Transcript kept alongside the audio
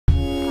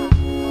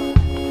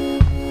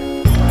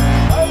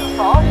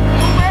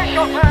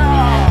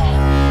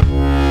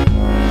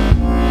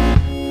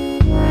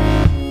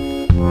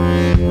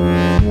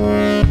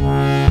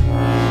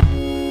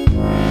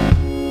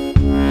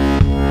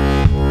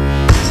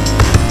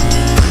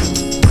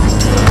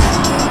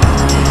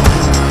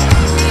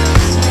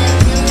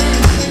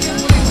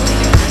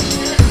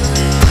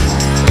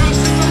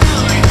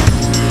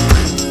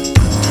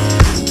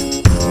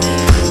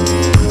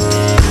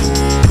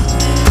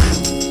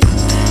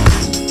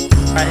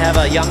I have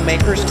a Young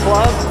Makers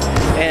Club,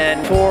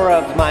 and 4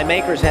 of my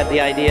makers had the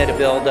idea to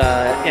build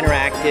an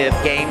interactive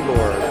game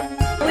board.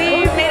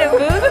 We made a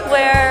booth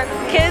where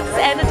kids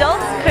and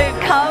adults could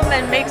come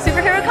and make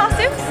superhero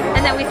costumes,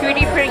 and then we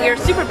 3D print your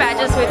super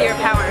badges with your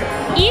power.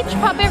 Each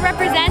puppet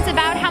represents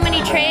about how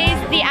many trays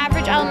the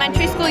average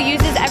elementary school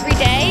uses every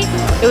day.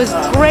 It was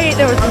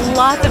great, there was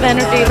lots of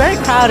energy, very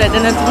crowded,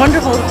 and it's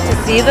wonderful to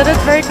see that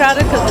it's very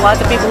crowded because lots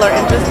of people are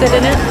interested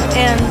in it,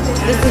 and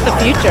this is the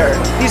future.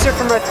 These are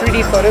from our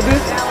 3D photo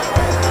booth.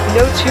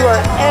 No two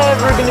are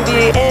ever going to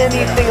be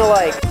anything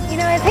alike. You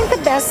know, I think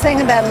the best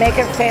thing about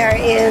Maker Faire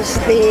is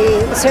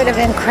the sort of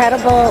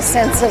incredible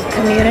sense of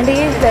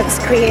community that's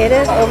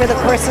created. Over the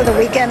course of the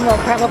weekend, we'll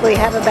probably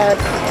have about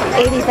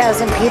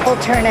 80,000 people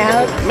turn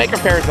out. Maker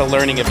Faire is a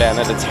learning event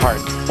at its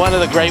heart. One of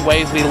the great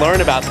ways we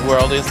learn about the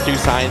world is through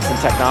science and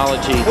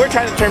technology. We're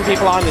trying to turn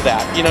people onto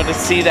that, to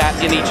see that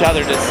in each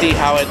other, to see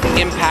how it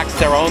impacts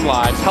their own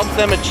lives, helps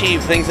them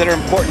achieve things that are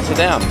important to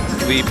them.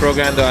 We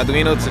programmed the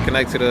Arduino to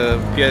connect to the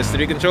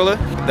PS3 controller.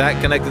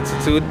 That connected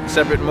to 2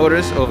 separate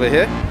motors over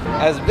here.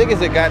 As big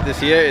as it got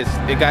this year,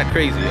 it got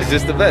crazy. It's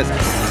just the best.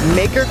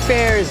 Maker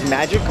Faire is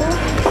magical.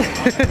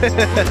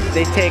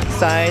 They take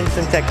science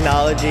and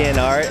technology and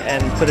art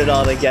and put it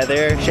all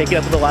together, shake it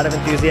up with a lot of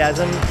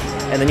enthusiasm,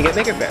 and then you get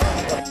Maker Faire.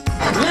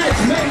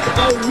 Let's make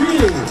a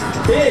really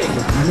big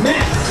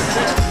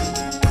mess.